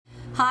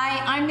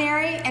Hi, I'm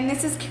Mary and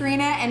this is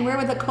Karina and we're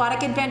with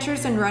Aquatic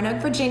Adventures in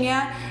Roanoke,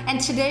 Virginia.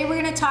 And today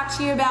we're going to talk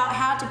to you about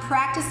how to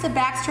practice the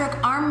backstroke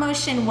arm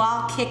motion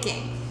while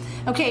kicking.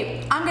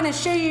 Okay, I'm going to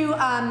show you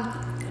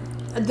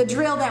the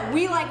drill that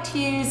we like to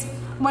use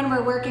when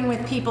we're working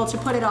with people to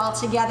put it all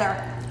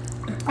together.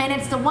 And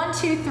it's the 1,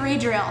 2, 3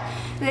 drill.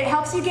 It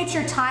helps you get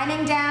your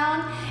timing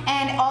down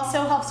and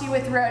also helps you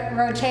with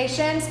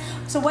rotations.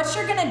 So what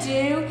you're going to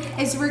do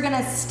is we're going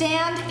to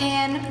stand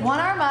in one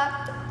arm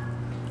up.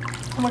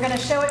 And we're going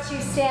to show it to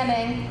you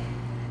standing,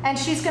 and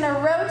she's going to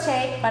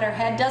rotate, but her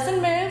head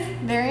doesn't move,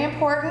 very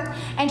important,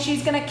 and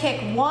she's going to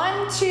kick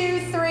 1,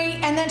 2, 3,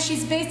 and then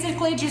she's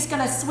basically just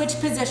going to switch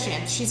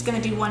positions. She's going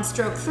to do one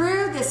stroke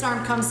through, this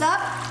arm comes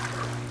up,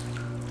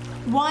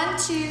 1,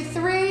 2,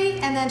 3,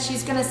 and then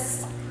she's going to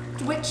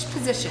switch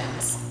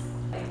positions.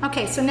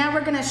 Okay, so now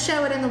we're going to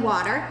show it in the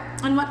water,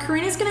 and what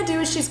Karina's going to do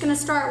is she's going to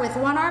start with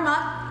one arm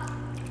up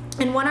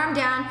and one arm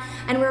down,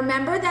 and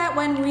remember that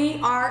when we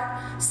are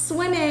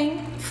swimming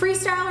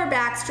freestyle or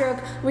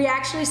backstroke, we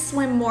actually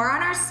swim more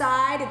on our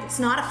side. It's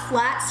not a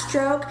flat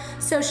stroke,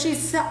 so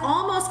she's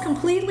almost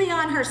completely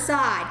on her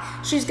side.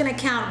 She's going to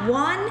count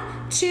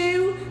 1,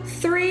 2,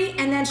 3,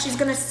 and then she's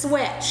going to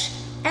switch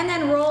and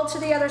then roll to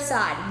the other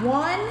side.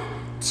 1,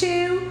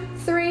 2,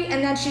 3,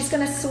 and then she's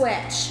going to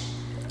switch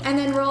and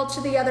then roll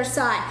to the other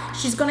side.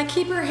 She's going to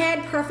keep her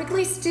head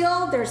perfectly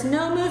still. There's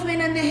no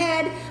movement in the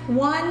head.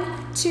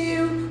 1,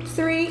 2,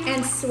 3,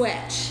 and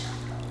switch.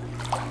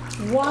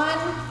 1,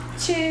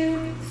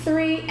 2,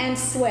 3, and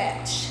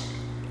switch.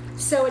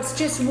 So it's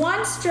just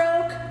one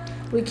stroke.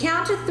 We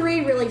count to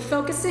 3, really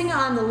focusing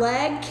on the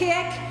leg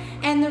kick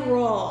and the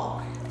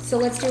roll. So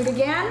let's do it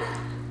again.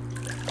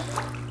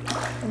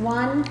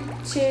 1,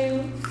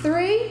 2,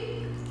 3.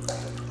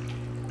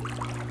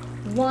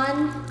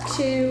 1,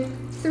 2,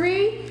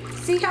 3.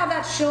 See how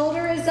that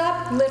shoulder is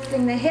up,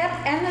 lifting the hip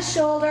and the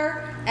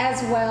shoulder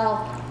as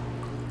well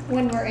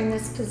when we're in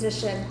this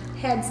position.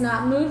 Head's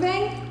not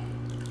moving.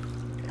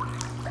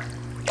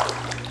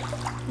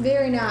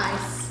 Very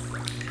nice.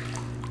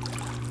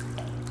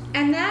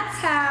 And that's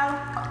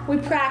how we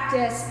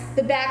practice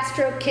the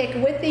backstroke kick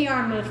with the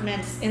arm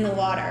movements in the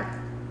water.